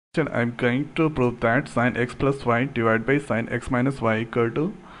I'm going to prove that sin x plus y divided by sin x minus y equal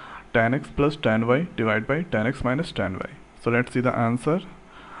to tan x plus tan y divided by tan x minus tan y. So let's see the answer.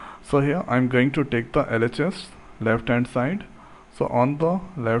 So here I'm going to take the LHS left hand side. So on the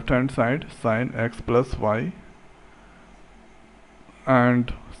left hand side sin x plus y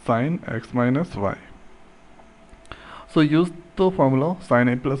and sin x minus y. So use the formula sin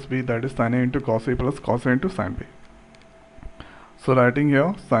a plus b, that is sin a into cos a plus cos a into sin b. So writing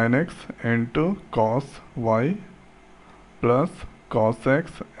here sin x into cos y plus cos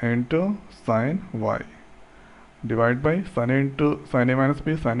x into sin y divided by sin a into sin a minus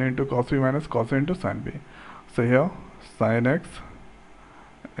b, sin a into cos b minus cos a into sin b. So here sin x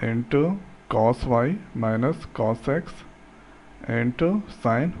into cos y minus cos x into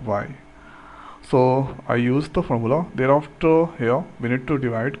sin y. So I use the formula. Thereafter here we need to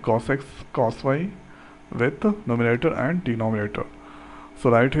divide cos x cos y with numerator and denominator. So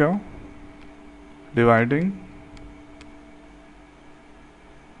right here dividing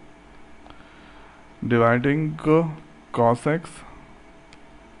cos x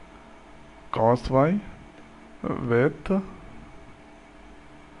cos y with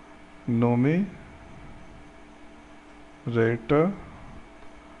numerator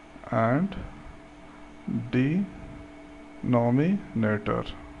and denominator.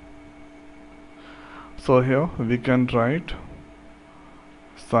 So here we can write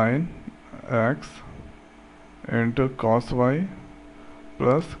sin x into cos y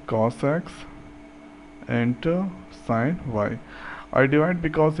plus cos x into sin y. I divide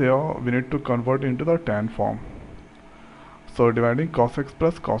because here we need to convert into the tan form. So dividing cos x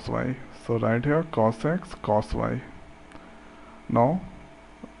plus cos y. So right here cos x cos y. Now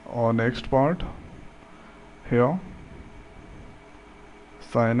our next part here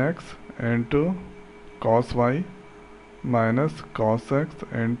sin x into cos y minus cos x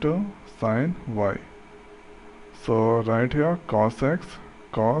into sin y. So right here cos x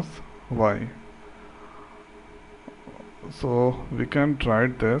cos y. So we can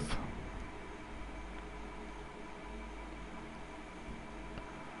write this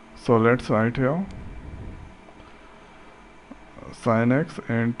so let's write here sin x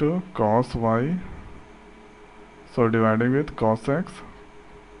into cos y, so dividing with cos x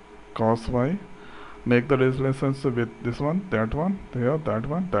cos y, make the relations with this one, that one, here, that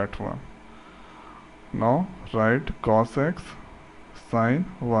one, that one. Now write cos x sin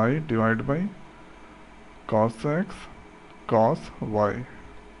y divided by cos x cos y.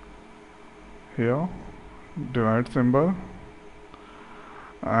 Here divide symbol,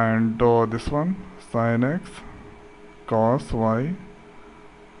 and this one sin x cos y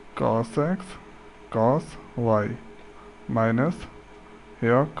cos x cos y minus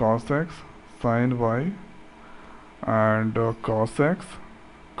here cos x sin y and cos x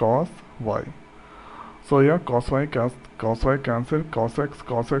cos y. So here cos y cancel, cos x cancel, cos x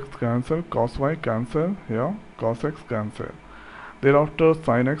cancel, cos y cancel, here cos x cancel. Thereafter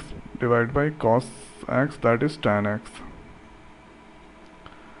sin x divided by cos x, that is tan x,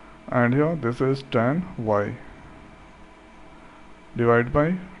 and here this is tan y divided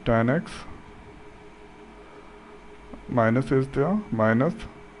by tan x, minus is there, minus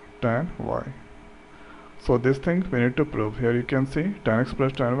tan y. So this thing we need to prove. Here you can see tan x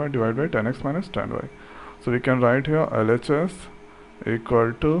plus tan y divided by tan x minus tan y. So we can write here LHS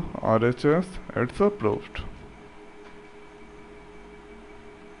equal to RHS. It's proved.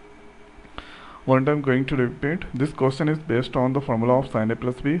 One time going to repeat. This question is based on the formula of sin a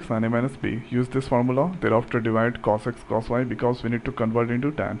plus b, sin a minus b. Use this formula. Thereafter divide cos x cos y because we need to convert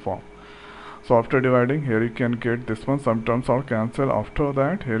into tan form. So after dividing, here you can get this one, some terms are cancelled. After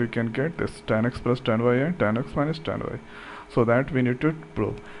that, here you can get this tan x plus tan y and tan x minus tan y. So that we need to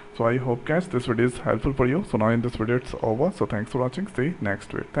prove. So I hope guys this video is helpful for you. So now in this video it's over. So thanks for watching. See you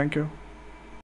next video. Thank you.